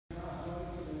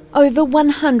Over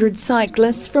 100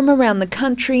 cyclists from around the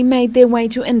country made their way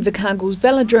to Invercargill's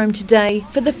velodrome today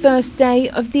for the first day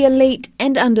of the Elite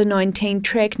and Under-19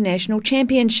 Track National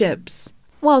Championships.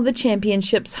 While the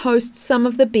championships host some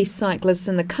of the best cyclists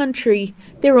in the country,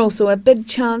 they're also a big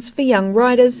chance for young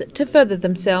riders to further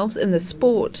themselves in the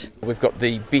sport. We've got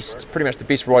pretty much the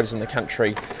best riders in the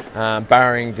country,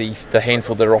 barring the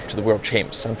handful that are off to the World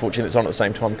Champs. Unfortunately, it's on at the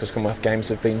same time because Commonwealth Games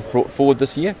have been brought forward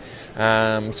this year.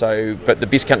 But the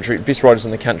best riders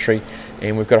in the country,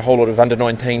 and we've got a whole lot of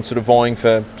under-19 sort of vying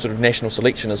for sort of national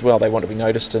selection as well. They want to be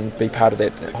noticed and be part of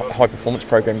that high-performance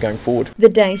program going forward. The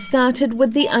day started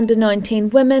with the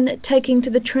under-19 women taking to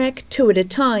the track 2 at a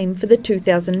time for the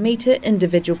 2,000 metre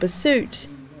individual pursuit,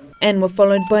 and were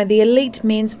followed by the elite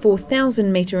men's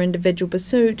 4,000 metre individual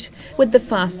pursuit, with the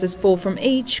fastest 4 from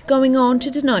each going on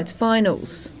to tonight's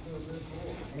finals.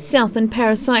 Southern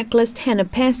paracyclist Hannah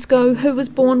Pascoe, who was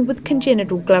born with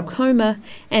congenital glaucoma,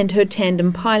 and her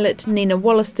tandem pilot Nina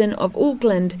Wollaston of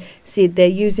Auckland, said they're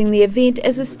using the event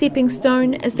as a stepping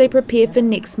stone as they prepare for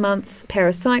next month's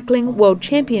Paracycling World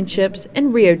Championships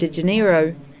in Rio de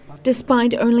Janeiro.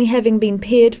 Despite only having been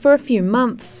paired for a few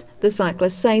months, the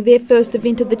cyclists say their first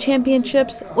event at the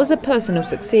championships was a personal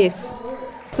success.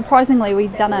 Surprisingly,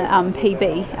 we've done a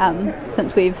PB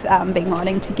since we've been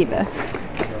riding together.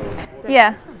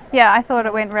 Yeah, I thought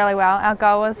it went really well. Our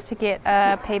goal was to get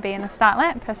a PB in the start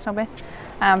lap, personal best,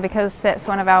 because that's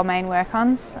one of our main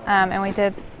work-ons, and we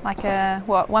did like a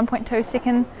 1.2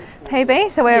 second PB,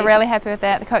 so we were really happy with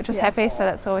that. The coach was happy, so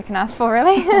that's all we can ask for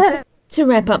really. To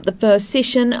wrap up the first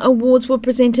session, awards were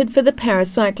presented for the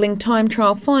paracycling time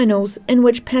trial finals, in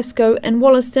which Pascoe and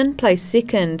Wollaston placed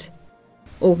second.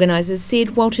 Organisers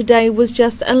said while today was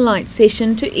just a light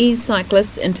session to ease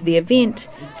cyclists into the event,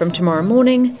 from tomorrow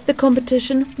morning the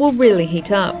competition will really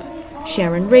heat up.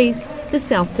 Sharon Rees, The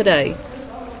South Today.